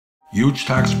Huge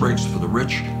tax breaks for the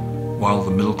rich, while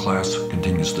the middle class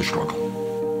continues to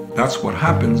struggle. That's what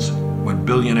happens when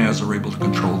billionaires are able to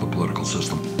control the political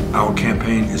system. Our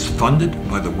campaign is funded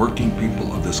by the working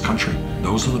people of this country.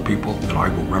 Those are the people that I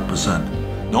will represent.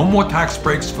 No more tax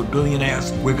breaks for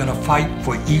billionaires. We're going to fight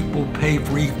for equal pay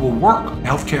for equal work,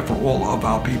 healthcare for all of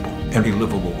our people, and a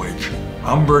livable wage.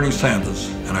 I'm Bernie Sanders,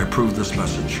 and I approve this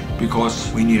message because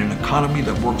we need an economy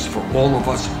that works for all of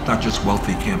us, not just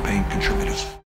wealthy campaign contributors.